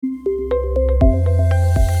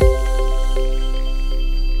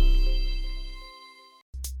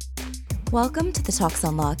Welcome to the Talks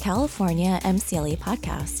on Law California MCLE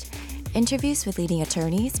podcast. Interviews with leading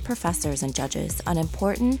attorneys, professors, and judges on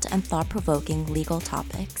important and thought-provoking legal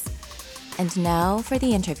topics. And now for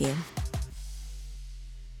the interview.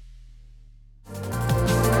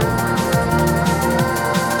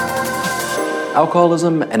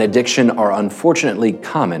 Alcoholism and addiction are unfortunately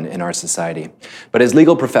common in our society. But as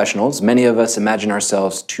legal professionals, many of us imagine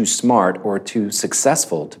ourselves too smart or too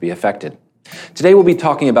successful to be affected. Today we'll be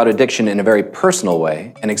talking about addiction in a very personal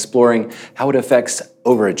way and exploring how it affects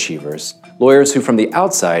overachievers, lawyers who from the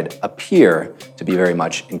outside appear to be very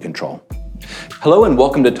much in control. Hello and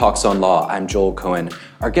welcome to Talks on Law. I'm Joel Cohen.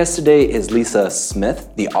 Our guest today is Lisa Smith,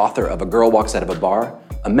 the author of A Girl Walks Out of a Bar,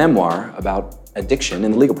 a memoir about addiction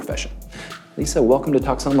in the legal profession. Lisa, welcome to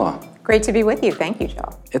Talks on Law. Great to be with you. Thank you,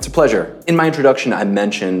 Joel. It's a pleasure. In my introduction, I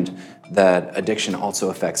mentioned that addiction also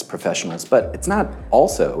affects professionals, but it's not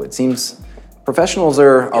also. It seems professionals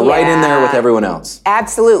are right in there with everyone else.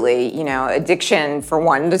 Absolutely. You know, addiction, for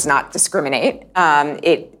one, does not discriminate.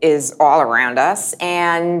 It is all around us.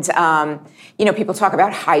 And, people talk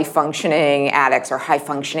about high-functioning addicts or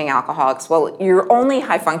high-functioning alcoholics. Well, you're only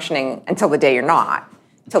high-functioning until the day you're not.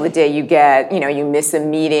 Till the day you get, you miss a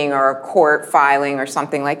meeting or a court filing or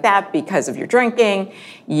something like that because of your drinking,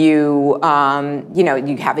 you have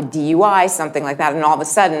a DUI, something like that, and all of a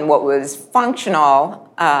sudden what was functional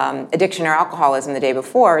addiction or alcoholism the day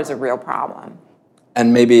before is a real problem.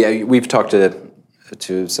 And maybe we've talked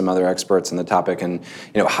to some other experts on the topic, and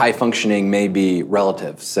high functioning may be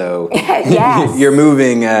relative. So yes.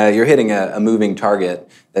 you're hitting a moving target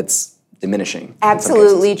that's diminishing.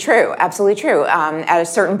 Absolutely true. Absolutely true. At a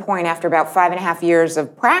certain point, after about 5.5 years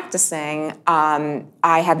of practicing,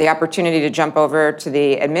 I had the opportunity to jump over to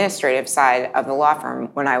the administrative side of the law firm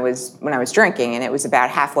when I was drinking, and it was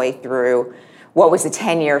about halfway through what was a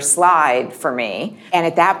 10-year slide for me. And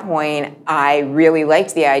at that point, I really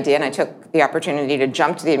liked the idea, and I took the opportunity to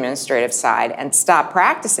jump to the administrative side and stop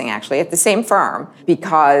practicing actually at the same firm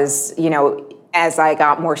because, as I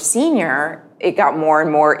got more senior, it got more and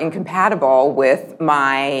more incompatible with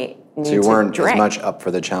my need to drink. So you weren't as much up for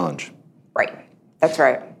the challenge. Right. That's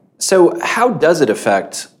right. So how does it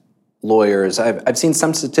affect lawyers? I've seen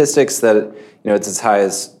some statistics that it's as high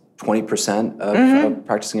as 20% of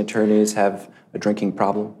practicing attorneys have a drinking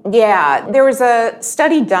problem. Yeah, there was a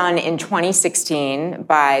study done in 2016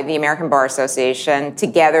 by the American Bar Association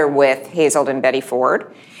together with Hazelden and Betty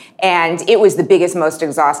Ford, and it was the biggest, most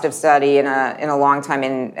exhaustive study in a long time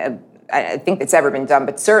I think that's ever been done,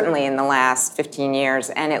 but certainly in the last 15 years.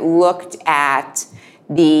 And it looked at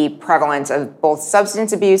the prevalence of both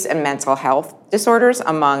substance abuse and mental health disorders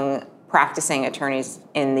among practicing attorneys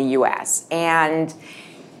in the U.S. And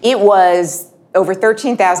it was over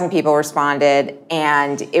 13,000 people responded,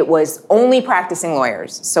 and it was only practicing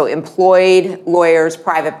lawyers. So employed lawyers,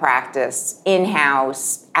 private practice,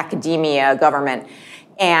 in-house, academia, government.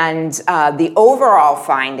 And the overall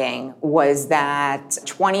finding was that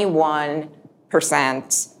 21%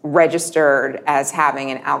 registered as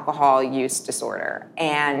having an alcohol use disorder.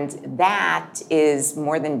 And that is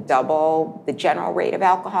more than double the general rate of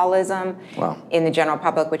alcoholism in the general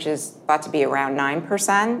public, which is thought to be around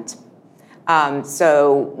 9%.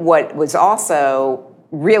 So what was also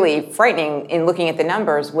really frightening in looking at the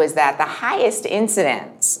numbers was that the highest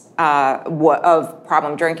incidence of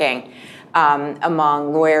problem drinking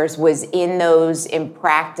among lawyers was in those in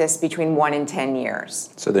practice between 1 and 10 years.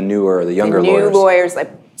 So the younger lawyers. New lawyers, like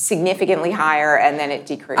significantly higher, and then it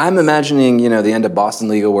decreased. I'm imagining, the end of Boston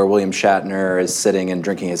Legal where William Shatner is sitting and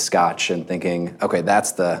drinking his scotch and thinking, okay,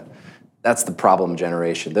 that's the problem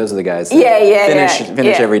generation. Those are the guys that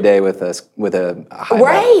finish every day with a high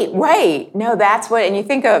level. Right. No, that's what, and you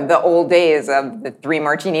think of the old days of the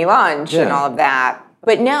 3-martini lunch and all of that.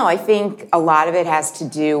 But no, I think a lot of it has to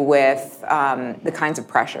do with the kinds of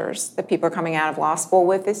pressures that people are coming out of law school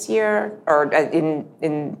with this year, or in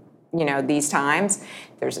these times.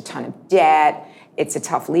 There's a ton of debt. It's a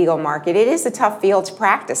tough legal market. It is a tough field to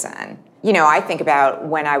practice in. I think about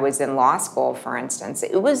when I was in law school, for instance.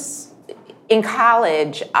 It was in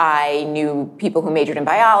college. I knew people who majored in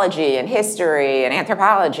biology and history and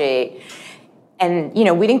anthropology. And,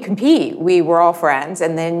 we didn't compete. We were all friends.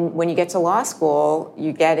 And then when you get to law school,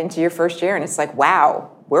 you get into your first year and it's like, wow,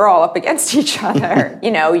 we're all up against each other.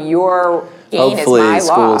 Your gain is my loss. Hopefully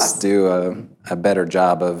schools do a better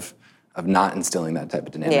job of not instilling that type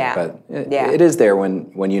of dynamic. Yeah. But it is there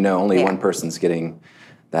when only one person's getting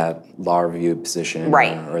that law review position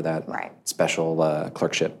or that special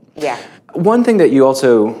clerkship. Yeah. One thing that you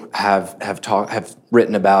also have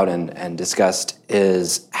written about and discussed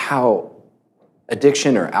is how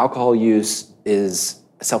addiction or alcohol use is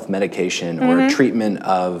self-medication or treatment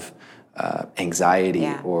of anxiety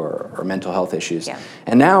or mental health issues. Yeah.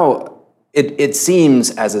 And now it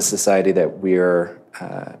seems as a society that we're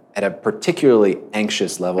at a particularly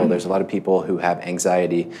anxious level. There's a lot of people who have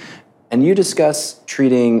anxiety. And you discuss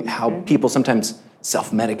treating how people sometimes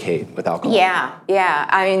self-medicate with alcohol. Yeah.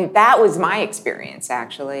 I mean, that was my experience,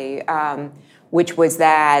 actually, which was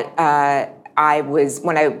that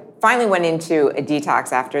when I finally went into a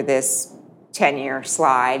detox after this 10-year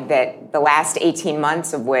slide, that the last 18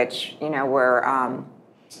 months of which, were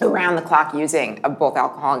around the clock using of both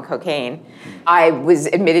alcohol and cocaine, I was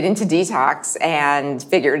admitted into detox and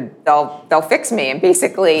figured they'll fix me. And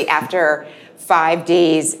basically, after 5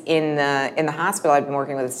 days in the hospital, I'd been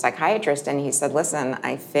working with a psychiatrist, and he said, "Listen,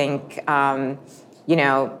 I think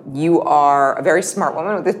you are a very smart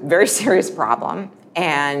woman with a very serious problem,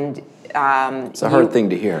 and it's a hard thing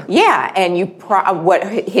to hear." Yeah, and what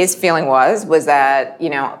his feeling was that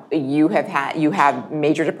you have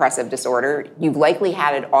major depressive disorder. You've likely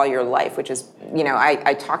had it all your life, which is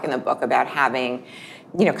I talk in the book about having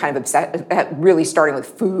kind of really starting with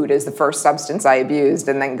food as the first substance I abused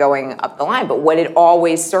and then going up the line. But what it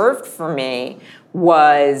always served for me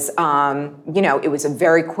was it was a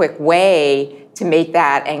very quick way to make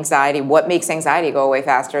that anxiety. What makes anxiety go away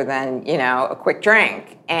faster than a quick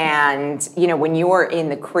drink? And when you are in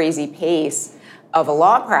the crazy pace of a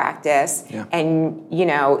law practice, and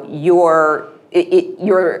you're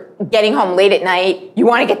getting home late at night, you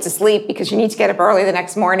want to get to sleep because you need to get up early the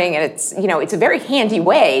next morning, and it's a very handy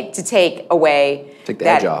way to take the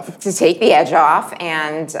edge off,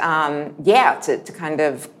 and to kind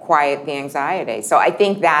of quiet the anxiety. So I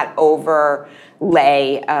think that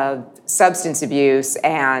overlay of substance abuse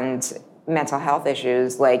and mental health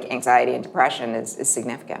issues like anxiety and depression is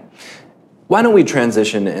significant. Why don't we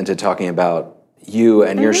transition into talking about you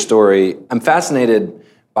and your story? I'm fascinated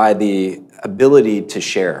by the ability to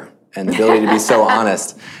share and the ability to be so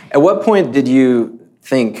honest. At what point did you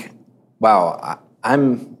think, wow,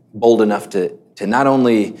 I'm bold enough to not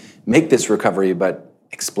only make this recovery, but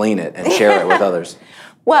explain it and share it with others?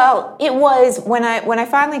 Well, it was when I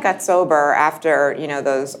finally got sober after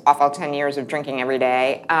those awful 10 years of drinking every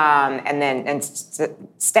day, and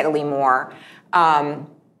steadily more.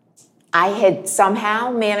 I had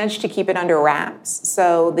somehow managed to keep it under wraps.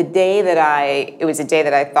 So it was a day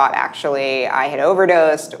that I thought actually I had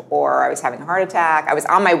overdosed or I was having a heart attack. I was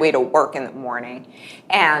on my way to work in the morning,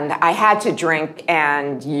 and I had to drink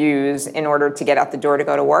and use in order to get out the door to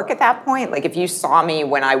go to work at that point. Like if you saw me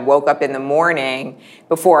when I woke up in the morning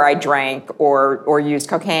before I drank or used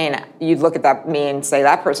cocaine, you'd look at me and say,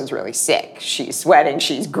 that person's really sick. She's sweating,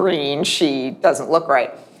 she's green, she doesn't look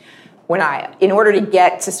right. In order to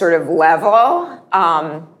get to sort of level,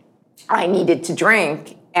 I needed to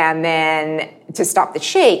drink, and then to stop the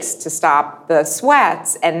shakes, to stop the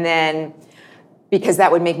sweats, and then because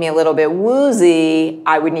that would make me a little bit woozy,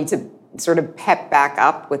 I would need to sort of pep back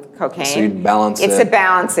up with cocaine. So you'd balance it. It's a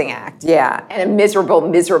balancing act, yeah, and a miserable,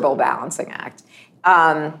 miserable balancing act.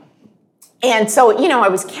 And so, I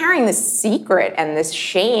was carrying this secret and this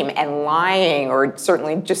shame and lying, or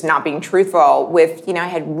certainly just not being truthful with, I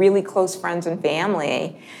had really close friends and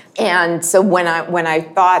family. And so when I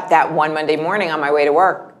thought that one Monday morning on my way to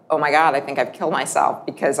work, oh my God, I think I've killed myself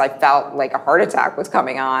because I felt like a heart attack was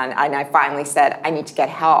coming on, and I finally said, I need to get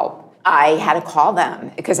help. I had to call them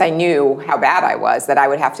because I knew how bad I was, that I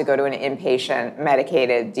would have to go to an inpatient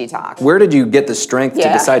medicated detox. Where did you get the strength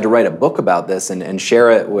to decide to write a book about this and share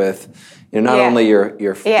it with not only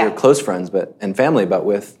your close friends and family, but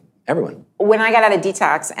with everyone? When I got out of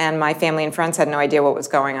detox and my family and friends had no idea what was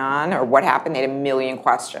going on or what happened, they had a million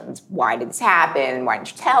questions. Why did this happen? Why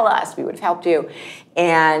didn't you tell us? We would have helped you.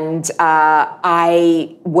 And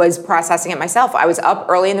I was processing it myself. I was up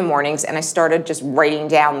early in the mornings and I started just writing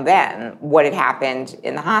down then what had happened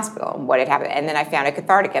in the hospital, what had happened. And then I found it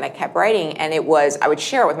cathartic and I kept writing, and I would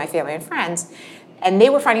share it with my family and friends. And they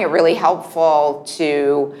were finding it really helpful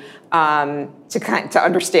to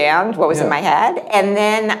understand what was in my head. And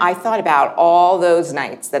then I thought about all those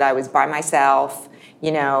nights that I was by myself,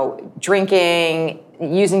 drinking,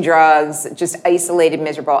 using drugs, just isolated,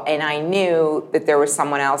 miserable. And I knew that there was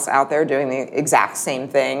someone else out there doing the exact same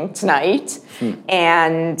thing tonight.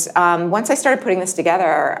 And once I started putting this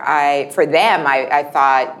together, for them, I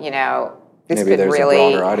thought, this maybe could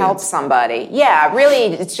really help somebody. Yeah,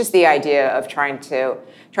 really, it's just the idea of trying to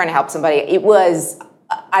help somebody.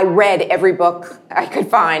 I read every book I could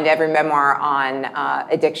find, every memoir on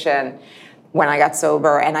addiction, when I got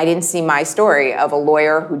sober, and I didn't see my story of a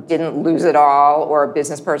lawyer who didn't lose it all, or a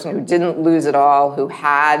business person who didn't lose it all, who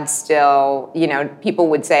had still, people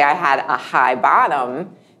would say I had a high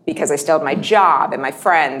bottom because I still had my job and my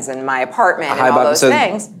friends and my apartment and all those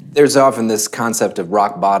things. There's often this concept of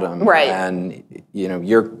rock bottom, right? And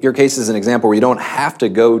your case is an example where you don't have to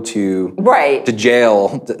go to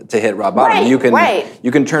jail to hit rock bottom. Right,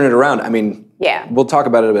 you can turn it around. I mean, we'll talk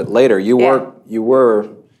about it a bit later. You were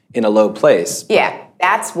in a low place. Yeah,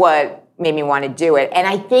 that's what made me want to do it. And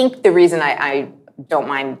I think the reason I don't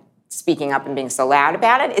mind speaking up and being so loud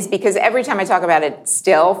about it is because every time I talk about it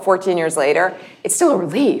still, 14 years later, it's still a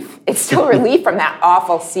relief. It's still a relief from that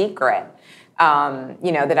awful secret,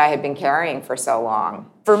 that I had been carrying for so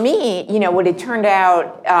long. For me, what it turned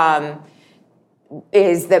out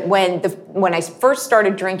is that when I first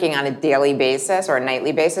started drinking on a daily basis, or a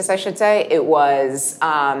nightly basis, I should say, it was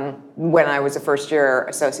when I was a first-year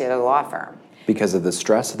associate at a law firm. Because of the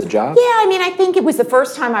stress of the job? Yeah, I think it was the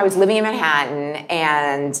first time I was living in Manhattan,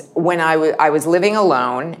 and when I was living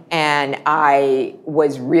alone, and I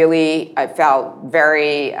felt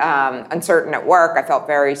very uncertain at work. I felt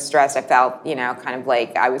very stressed. I felt, kind of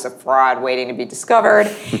like I was a fraud waiting to be discovered.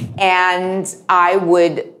 And I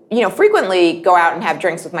would, frequently go out and have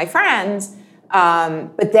drinks with my friends.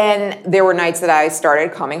 But then there were nights that I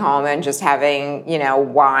started coming home and just having,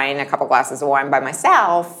 wine, a couple glasses of wine by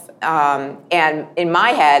myself. And in my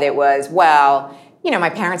head, it was, my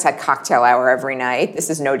parents had cocktail hour every night. This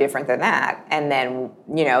is no different than that. And then,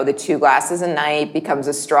 the 2 glasses a night becomes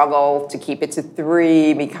a struggle. To keep it to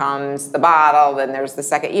 3 becomes the bottle. Then there's the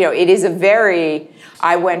second. It is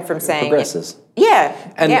I went from saying... It progresses. Yeah.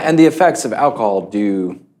 And the effects of alcohol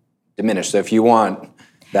do diminish. So if you want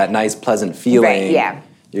that nice, pleasant feeling,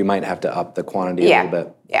 you might have to up the quantity a little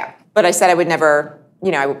bit. Yeah. But I said I would never,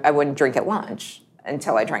 I wouldn't drink at lunch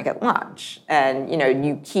until I drank at lunch. And,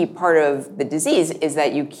 you keep, part of the disease is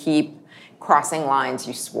that you keep crossing lines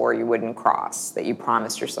you swore you wouldn't cross, that you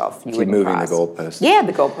promised yourself you wouldn't cross. Keep moving the goalpost. Yeah,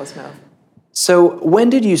 the goalpost move. So when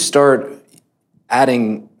did you start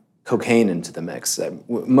adding cocaine into the mix?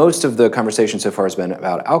 Most of the conversation so far has been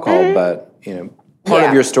about alcohol, but, part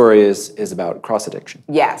of your story is about cross-addiction.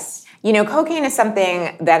 Yes. Cocaine is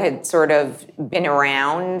something that had sort of been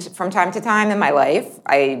around from time to time in my life.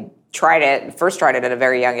 I first tried it at a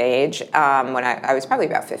very young age, when I was probably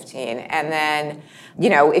about 15. And then,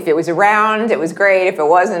 if it was around, it was great. If it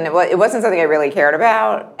wasn't, it wasn't something I really cared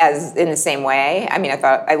about as in the same way. I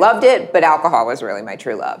thought I loved it, but alcohol was really my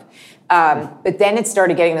true love. But then it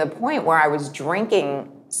started getting to the point where I was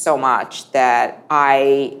drinking so much that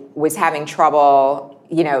I was having trouble,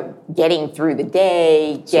 getting through the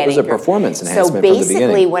day. So it was a performance enhancement from the beginning. So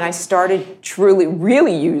basically, when I started truly,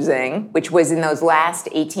 really using, which was in those last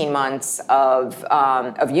 18 months of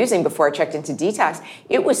using before I checked into detox,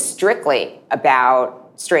 it was strictly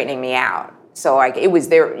about straightening me out. So it was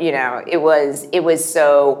there, it was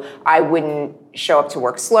so I wouldn't show up to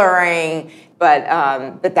work slurring, but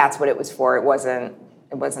that's what it was for. It wasn't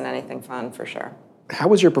anything fun, for sure. How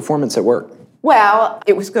was your performance at work? Well,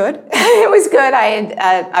 it was good. It was good.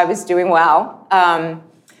 I was doing well. I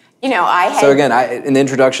had... So again, in the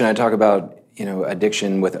introduction, I talk about,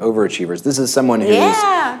 addiction with overachievers. This is someone who's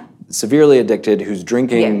severely addicted, who's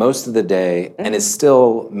drinking most of the day, and is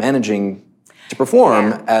still managing to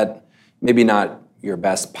perform at maybe not your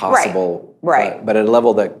best possible, but at a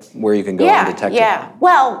level where you can go undetected. Yeah.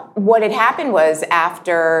 Well, what had happened was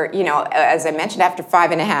after, as I mentioned, after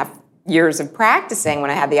 5.5 years of practicing, when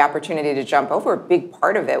I had the opportunity to jump over, a big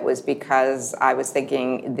part of it was because I was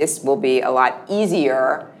thinking this will be a lot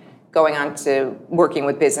easier going on to working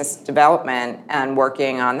with business development and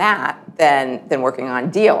working on that than working on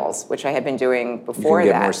deals, which I had been doing before that.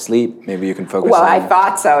 You can get more sleep. Maybe you can focus on... Well, I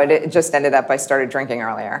thought so. It just ended up I started drinking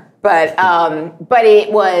earlier. But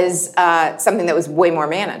it was something that was way more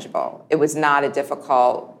manageable. It was not a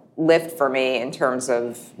difficult lift for me in terms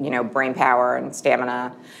of, brain power and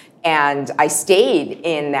stamina. And I stayed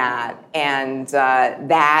in that, and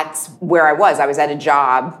that's where I was. I was at a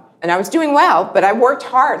job, and I was doing well, but I worked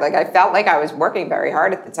hard. I felt like I was working very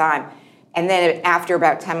hard at the time. And then after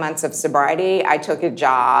about 10 months of sobriety, I took a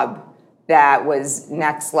job that was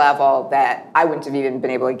next level that I wouldn't have even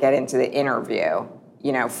been able to get into the interview,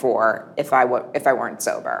 for if I weren't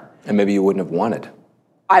sober. And maybe you wouldn't have wanted.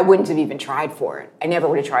 I wouldn't have even tried for it. I never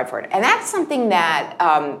would have tried for it. And that's something that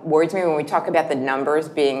worries me when we talk about the numbers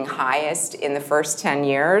being highest in the first 10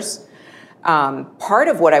 years. Part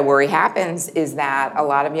of what I worry happens is that a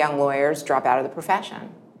lot of young lawyers drop out of the profession.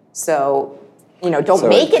 So, don't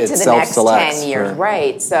make it to the next 10 years.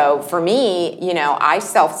 Right. So for me, I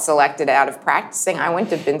self-selected out of practicing. I wouldn't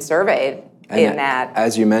have been surveyed in that.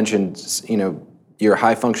 As you mentioned, you're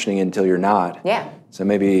high functioning until you're not. Yeah. So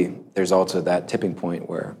maybe there's also that tipping point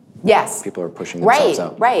where yes. people are pushing themselves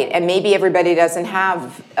out. Right. And maybe everybody doesn't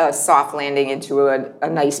have a soft landing into a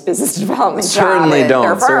nice business development job at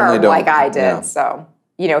their firm like I did. Yeah. So,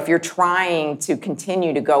 if you're trying to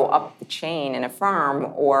continue to go up the chain in a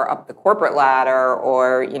firm or up the corporate ladder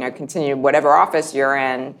or, continue whatever office you're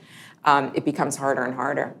in, it becomes harder and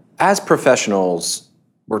harder. As professionals,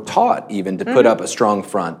 we're taught even to put up a strong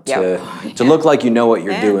front, Yep. to look like you know what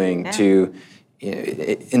you're doing, Yeah.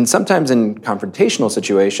 and sometimes in confrontational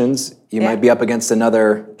situations, you might be up against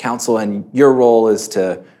another counsel and your role is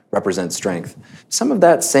to represent strength. Some of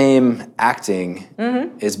that same acting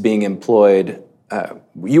is being employed,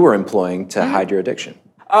 you were employing to hide your addiction.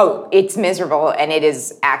 Oh, it's miserable, and it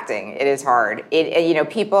is acting. It is hard.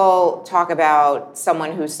 People talk about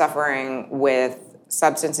someone who's suffering with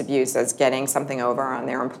substance abuse as getting something over on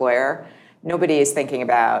their employer. Nobody is thinking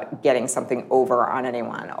about getting something over on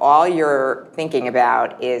anyone. All you're thinking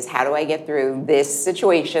about is, how do I get through this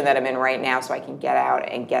situation that I'm in right now so I can get out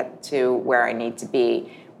and get to where I need to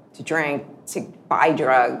be, to drink, to buy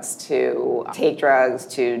drugs, to take drugs,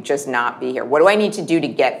 to just not be here. What do I need to do to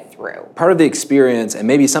get through? Part of the experience, and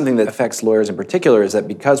maybe something that affects lawyers in particular, is that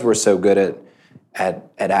because we're so good at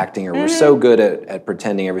acting, or we're so good at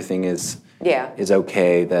pretending everything is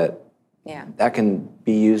okay, that can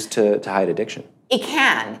be used to hide addiction. It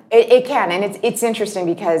can, and it's interesting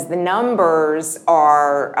because the numbers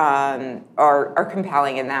are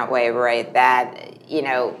compelling in that way, right? That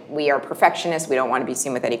we are perfectionists. We don't want to be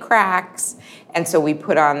seen with any cracks, and so we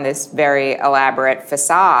put on this very elaborate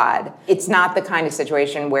facade. It's not the kind of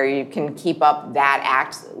situation where you can keep up that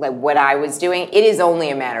act like what I was doing. It is only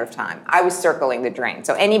a matter of time. I was circling the drain.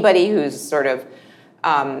 So anybody who's sort of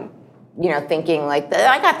thinking like,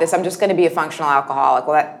 I got this, I'm just going to be a functional alcoholic.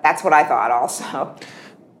 Well, that's what I thought also.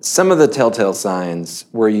 Some of the telltale signs,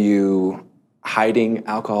 were you hiding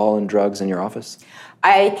alcohol and drugs in your office?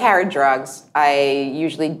 I carried drugs. I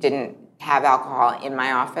usually didn't have alcohol in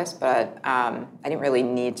my office, but I didn't really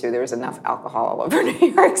need to. There was enough alcohol all over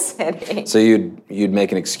New York City. So you'd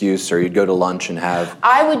make an excuse, or you'd go to lunch and have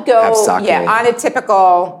I would go, have sake. On a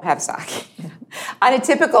typical, have sake. On a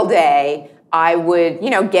typical day, I would,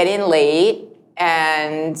 get in late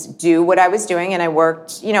and do what I was doing. And I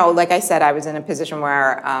worked, like I said, I was in a position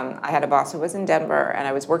where I had a boss who was in Denver, and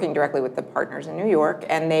I was working directly with the partners in New York,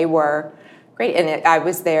 and they were great. And I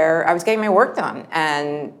was there, I was getting my work done.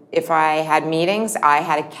 And if I had meetings, I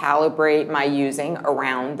had to calibrate my using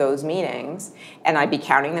around those meetings, and I'd be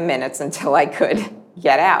counting the minutes until I could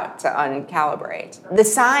get out to uncalibrate. The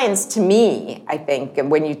signs, to me, I think,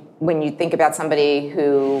 when you think about somebody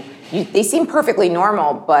who they seem perfectly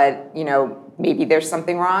normal, but maybe there's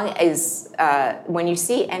something wrong, is when you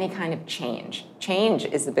see any kind of change. Change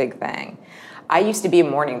is the big thing. I used to be a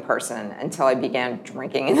morning person until I began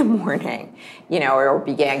drinking in the morning, or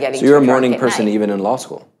began getting. So you're a morning person even in law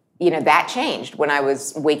school. That changed when I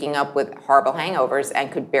was waking up with horrible hangovers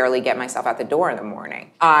and could barely get myself out the door in the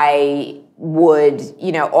morning. I would,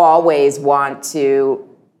 always want to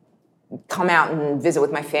come out and visit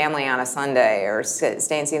with my family on a Sunday or stay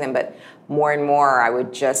and see them, but more and more I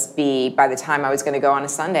would just be, by the time I was going to go on a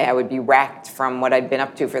Sunday, I would be wrecked from what I'd been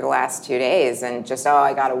up to for the last 2 days, and just,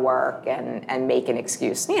 I got to work and make an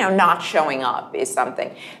excuse. Not showing up is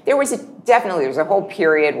something. There was a whole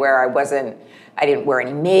period where I didn't wear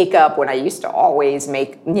any makeup when I used to always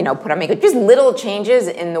put on makeup. Just little changes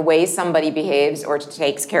in the way somebody behaves or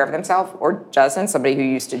takes care of themselves or doesn't. Somebody who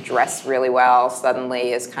used to dress really well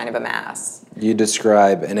suddenly is kind of a mess. You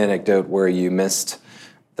describe an anecdote where you missed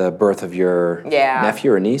the birth of your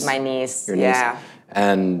nephew or niece? My niece, your niece.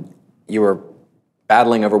 And you were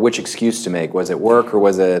battling over which excuse to make. Was it work, or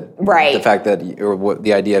was it the fact that, or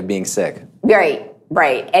the idea of being sick? Right.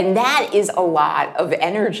 And that is a lot of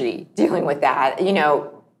energy dealing with that.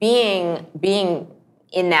 Being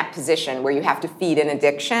in that position where you have to feed an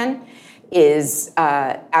addiction is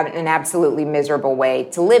an absolutely miserable way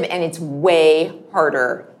to live. And it's way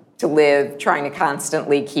harder to live trying to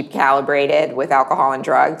constantly keep calibrated with alcohol and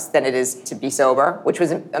drugs than it is to be sober, which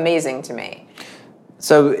was amazing to me.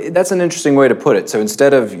 So that's an interesting way to put it. So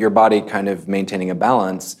instead of your body kind of maintaining a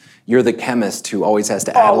balance, you're the chemist who always has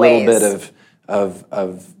to add a little bit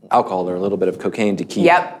of alcohol or a little bit of cocaine to keep.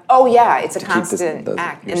 Yep. Oh yeah, it's a constant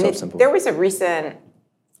act. And there was a recent,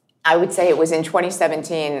 I would say it was in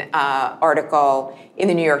 2017, article in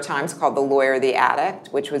the New York Times called "The Lawyer, the Addict,"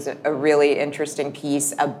 which was a really interesting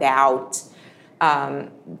piece about.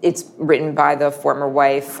 It's written by the former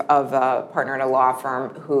wife of a partner in a law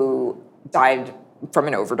firm who died from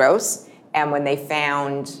an overdose. And when they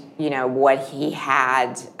found, what he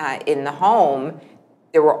had in the home,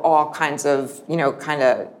 there were all kinds of, kind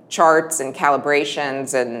of charts and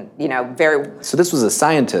calibrations and, very... So this was a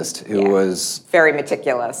scientist who was... very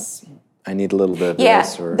meticulous. I need a little bit of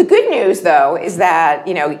this. Or... The good news, though, is that,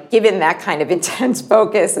 given that kind of intense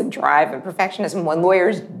focus and drive and perfectionism, when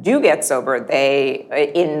lawyers do get sober, there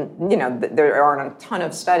aren't a ton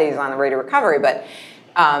of studies on the rate of recovery, but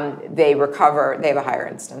they recover, they have a higher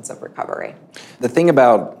instance of recovery. The thing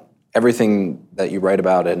about everything that you write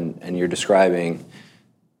about and you're describing,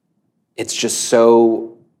 it's just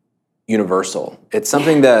so universal. It's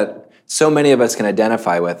something that so many of us can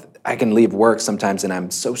identify with. I can leave work sometimes and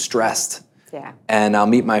I'm so stressed. Yeah. And I'll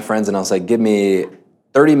meet my friends and I'll say, give me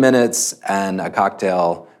 30 minutes and a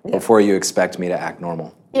cocktail before you expect me to act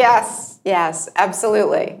normal. Yes,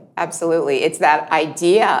 absolutely. Absolutely. It's that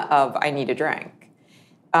idea of I need a drink.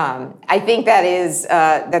 I think that is,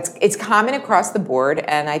 it's common across the board,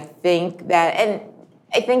 and I think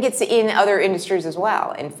it's in other industries as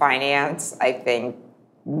well. In finance, I think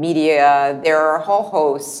media, there are a whole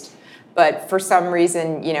host. But for some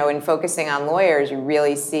reason, in focusing on lawyers, you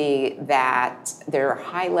really see that there are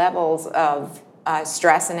high levels of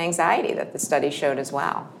stress and anxiety that the study showed as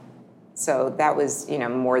well. So that was,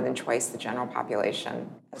 more than twice the general population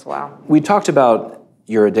as well. We talked about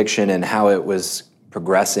your addiction and how it was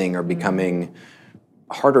progressing or becoming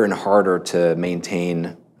harder and harder to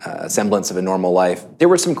maintain a semblance of a normal life. There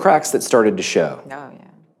were some cracks that started to show. Oh,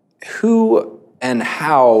 yeah. Who and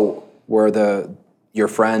how were your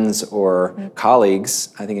friends or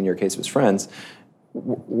colleagues, I think in your case it was friends,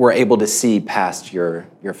 were able to see past your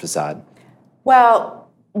facade? Well,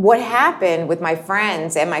 what happened with my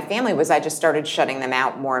friends and my family was I just started shutting them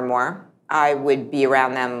out more and more. I would be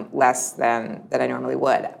around them less than I normally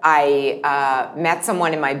would. I met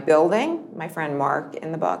someone in my building, my friend Mark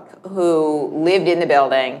in the book, who lived in the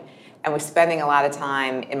building and was spending a lot of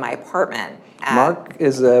time in my apartment. Mark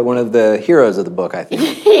is one of the heroes of the book, I think.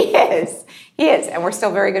 He is, and we're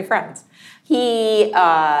still very good friends. He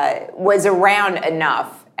was around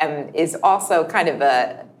enough and is also kind of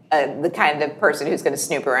the kind of person who's going to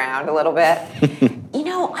snoop around a little bit.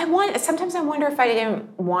 Sometimes I wonder if I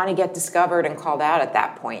didn't want to get discovered and called out at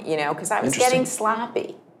that point, because I was getting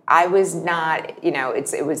sloppy. I was not,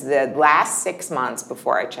 it was the last 6 months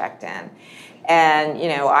before I checked in. And,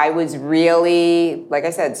 I was really, like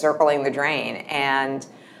I said, circling the drain. And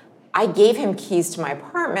I gave him keys to my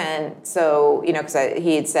apartment. So, because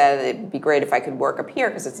he had said it'd be great if I could work up here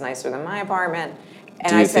because it's nicer than my apartment.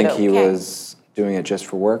 And do you think he was doing it just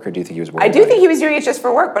for work, or do you think he was working? I do think he was doing it just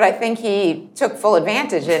for work, but I think he took full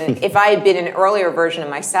advantage. And if I had been an earlier version of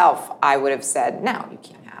myself, I would have said, no, you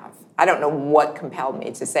can't have. I don't know what compelled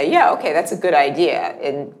me to say, yeah, okay, that's a good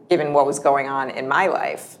idea, given what was going on in my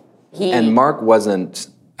life. And Mark wasn't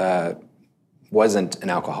an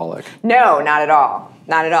alcoholic. No, not at all.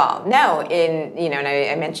 Not at all. No, and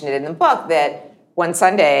I mentioned it in the book that one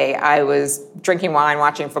Sunday I was drinking wine,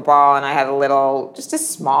 watching football, and I had just a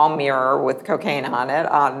small mirror with cocaine on it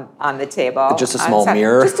on the table. Just a small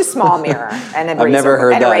mirror? Just a small mirror. And I've never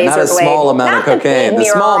heard that. Not a small amount of cocaine. The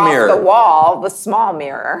small mirror. Off the wall, the small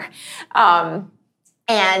mirror.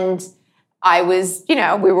 And I was,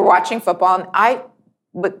 we were watching football, and I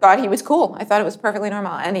thought he was cool. I thought it was perfectly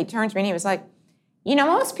normal. And he turns to me and he was like,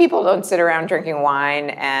 most people don't sit around drinking wine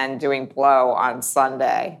and doing blow on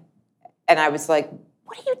Sunday. And I was like,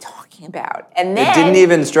 what are you talking about? And then... It didn't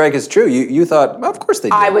even strike as true. You thought, well, of course they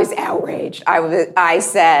do. I was outraged. I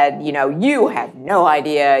said, you have no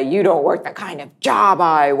idea. You don't work the kind of job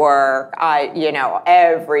I work.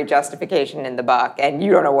 Every justification in the book. And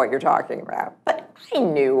you don't know what you're talking about. But I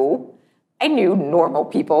knew normal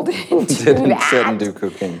people didn't do that. Sit and do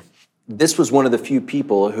cocaine. This was one of the few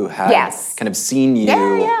people who had kind of seen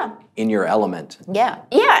you in your element. Yeah.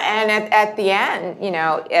 And at the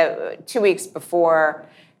end, 2 weeks before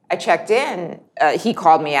I checked in, he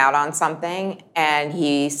called me out on something, and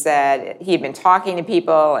he said he'd been talking to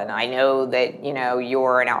people, and I know that,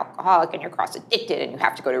 you're an alcoholic and you're cross-addicted and you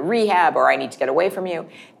have to go to rehab, or I need to get away from you.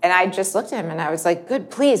 And I just looked at him and I was like, good,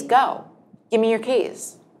 please go. Give me your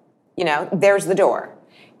keys. There's the door.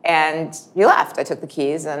 And he left. I took the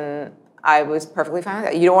keys, and I was perfectly fine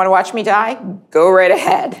with that. You don't want to watch me die? Go right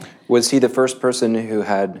ahead. Was he the first person who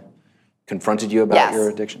had confronted you about your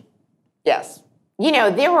addiction? Yes.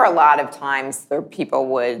 There were a lot of times where people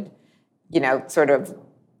would, sort of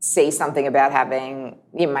say something about having,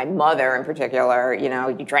 my mother in particular,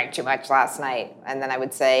 you drank too much last night. And then I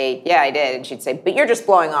would say, yeah, I did. And she'd say, but you're just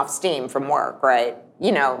blowing off steam from work, right?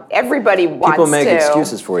 Everybody wants to. People make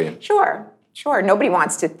excuses for you. Sure. Sure. Nobody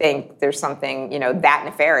wants to think there's something, that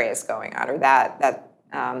nefarious going on or that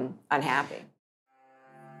unhappy.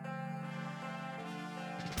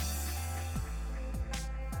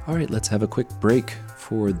 All right, let's have a quick break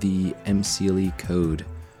for the MCLE code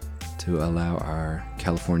to allow our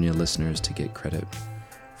California listeners to get credit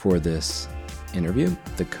for this interview.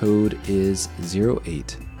 The code is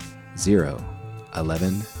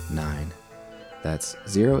 080119. That's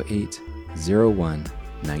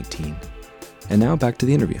 080119. And now back to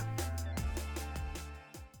the interview.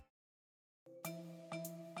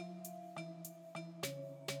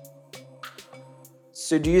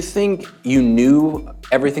 So do you think you knew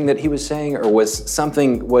everything that he was saying, or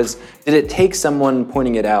did it take someone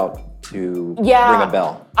pointing it out to ring a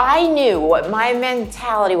bell? I knew. What my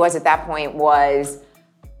mentality was at that point was,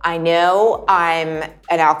 I know I'm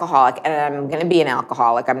an alcoholic and I'm going to be an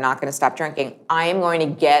alcoholic. I'm not going to stop drinking. I am going to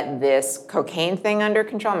get this cocaine thing under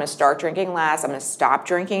control. I'm going to start drinking less. I'm going to stop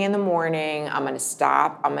drinking in the morning. I'm going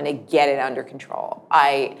to get it under control.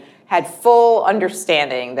 I had full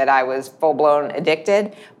understanding that I was full-blown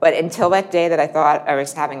addicted, but until that day that I thought I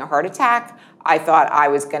was having a heart attack, I thought I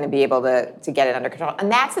was going to be able to get it under control. And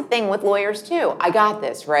that's the thing with lawyers too. I got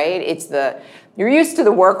this, right? You're used to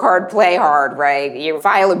the work hard, play hard, right? You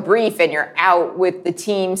file a brief and you're out with the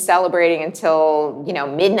team celebrating until,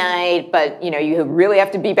 midnight, but, you really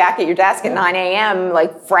have to be back at your desk at 9 a.m.,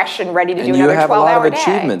 like fresh and ready to do another 12-hour day. And you have a lot of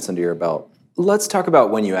achievements under your belt. Let's talk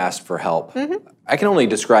about when you asked for help. Mm-hmm. I can only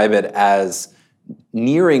describe it as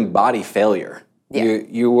nearing body failure. Yeah.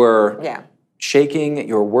 You were shaking.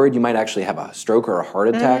 You were worried you might actually have a stroke or a heart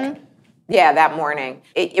attack. Mm-hmm. Yeah, that morning.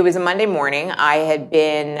 It was a Monday morning. I had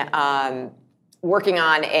been working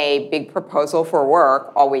on a big proposal for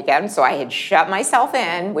work all weekend, so I had shut myself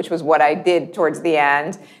in, which was what I did towards the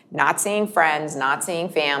end, not seeing friends, not seeing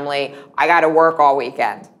family. I got to work all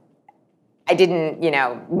weekend. I didn't,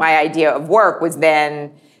 my idea of work was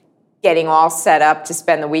then getting all set up to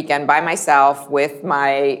spend the weekend by myself with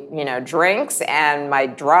my, drinks and my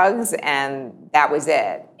drugs, and that was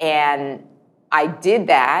it. And I did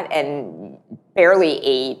that and barely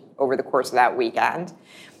ate over the course of that weekend.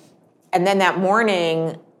 And then that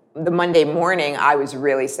morning, the Monday morning, I was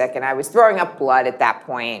really sick, and I was throwing up blood at that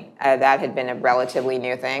point. That had been a relatively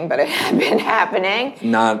new thing, but it had been happening.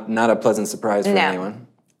 Not a pleasant surprise for anyone.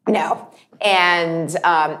 No. And,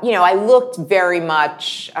 I looked very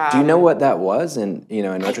much... do you know what that was in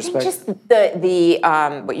retrospect? Just the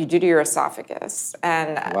what you do to your esophagus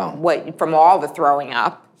and what from all the throwing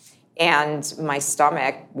up, and my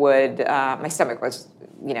stomach was,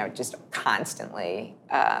 just constantly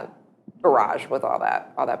barraged with all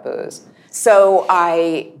that booze. So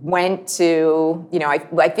I went to,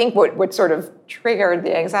 I think what sort of triggered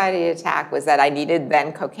the anxiety attack was that I needed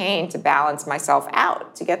then cocaine to balance myself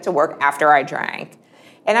out to get to work after I drank.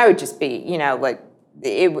 And I would just be,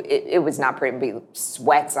 it was not pretty, be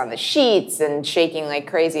sweats on the sheets and shaking like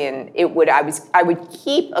crazy. And I would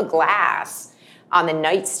keep a glass on the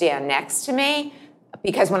nightstand next to me,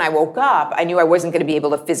 because when I woke up, I knew I wasn't going to be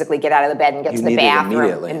able to physically get out of the bed and get to the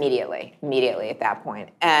bathroom immediately at that point.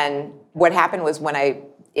 And what happened was when I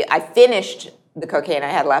finished the cocaine I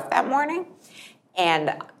had left that morning,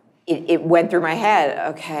 and it went through my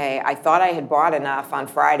head, okay, I thought I had bought enough on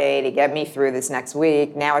Friday to get me through this next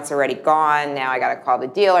week. Now it's already gone. Now I got to call the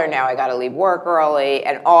dealer. Now I got to leave work early,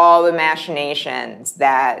 and all the machinations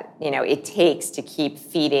that, it takes to keep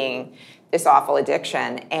feeding this awful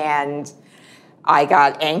addiction. And I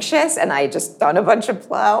got anxious, and I had just done a bunch of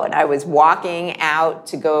blow, and I was walking out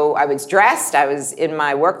to go. I was dressed. I was in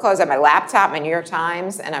my work clothes. I had my laptop, my New York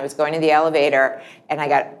Times, and I was going to the elevator, and I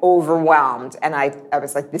got overwhelmed. And I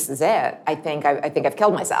was like, "This is it. I think I've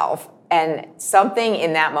killed myself." And something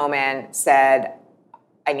in that moment said,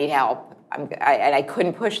 "I need help." And I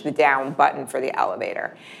couldn't push the down button for the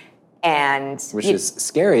elevator. Which is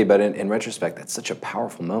scary, but in retrospect, that's such a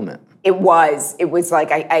powerful moment. It was. It was like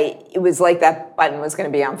it was like that button was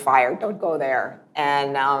going to be on fire. Don't go there.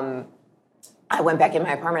 And I went back in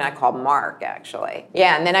my apartment. I called Mark, actually.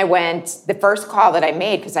 Yeah, and then I went. The first call that I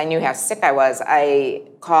made, because I knew how sick I was, I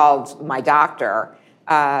called my doctor,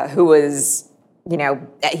 who was.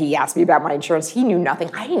 He asked me about my insurance. He knew nothing.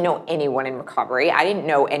 I didn't know anyone in recovery. I didn't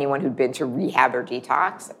know anyone who'd been to rehab or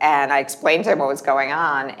detox. And I explained to him what was going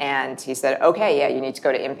on. And he said, okay, yeah, you need to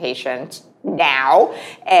go to inpatient now.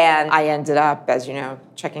 And I ended up, as you know,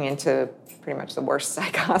 checking into pretty much the worst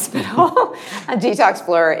psych hospital, a detox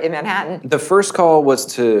floor in Manhattan. The first call was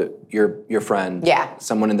to your friend. Yeah.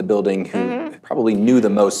 Someone in the building who probably knew the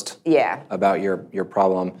most about your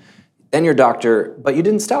problem. Then your doctor, but you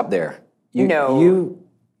didn't stop there.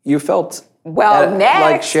 You felt Well,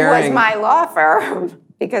 next sharing... was my law firm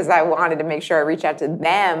because I wanted to make sure I reached out to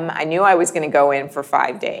them. I knew I was going to go in for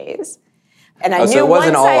 5 days. And I knew so it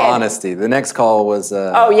wasn't all had, honesty. The next call was...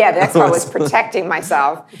 the next call was protecting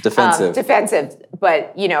myself. Defensive.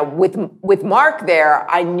 But, with Mark there,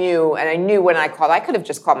 I knew when I called, I could have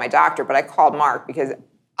just called my doctor, but I called Mark because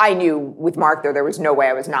I knew with Mark there was no way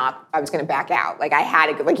I was going to back out. Like I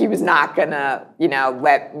had to, he was not going to,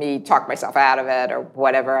 let me talk myself out of it or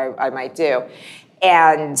whatever I might do.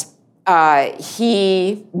 And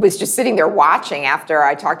he was just sitting there watching after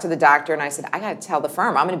I talked to the doctor, and I said, I got to tell the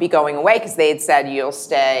firm I'm going to be going away because they had said you'll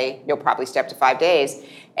probably stay up to 5 days.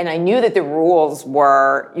 And I knew that the rules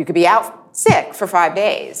were you could be out sick for 5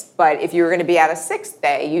 days, but if you were going to be out a 6th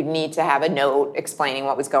day, you'd need to have a note explaining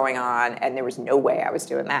what was going on, and there was no way I was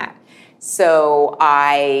doing that. So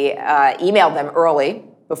I emailed them early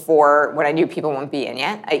before, when I knew people wouldn't be in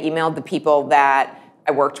yet. I emailed the people that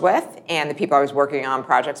I worked with and the people I was working on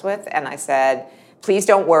projects with, and I said, please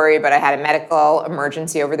don't worry, but I had a medical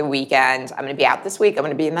emergency over the weekend. I'm going to be out this week. I'm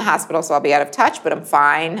going to be in the hospital, so I'll be out of touch, but I'm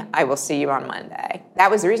fine. I will see you on Monday.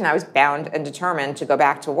 That was the reason I was bound and determined to go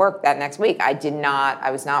back to work that next week. I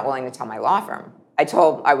was not willing to tell my law firm.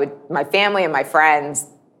 My family and my friends,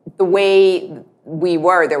 the way we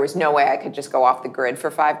were, there was no way I could just go off the grid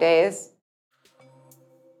for 5 days.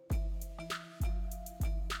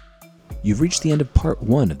 You've reached the end of part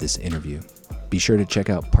 1 of this interview. Be sure to check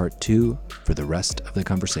out part 2 for the rest of the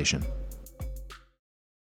conversation.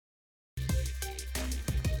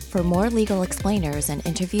 For more legal explainers and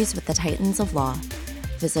interviews with the titans of law,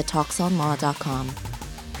 visit talksonlaw.com.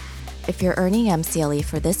 If you're earning MCLE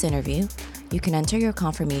for this interview, you can enter your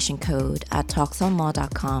confirmation code at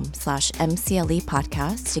talksonlaw.com/MCLE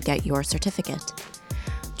podcast to get your certificate.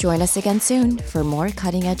 Join us again soon for more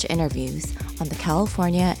cutting-edge interviews on the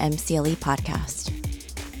California MCLE podcast.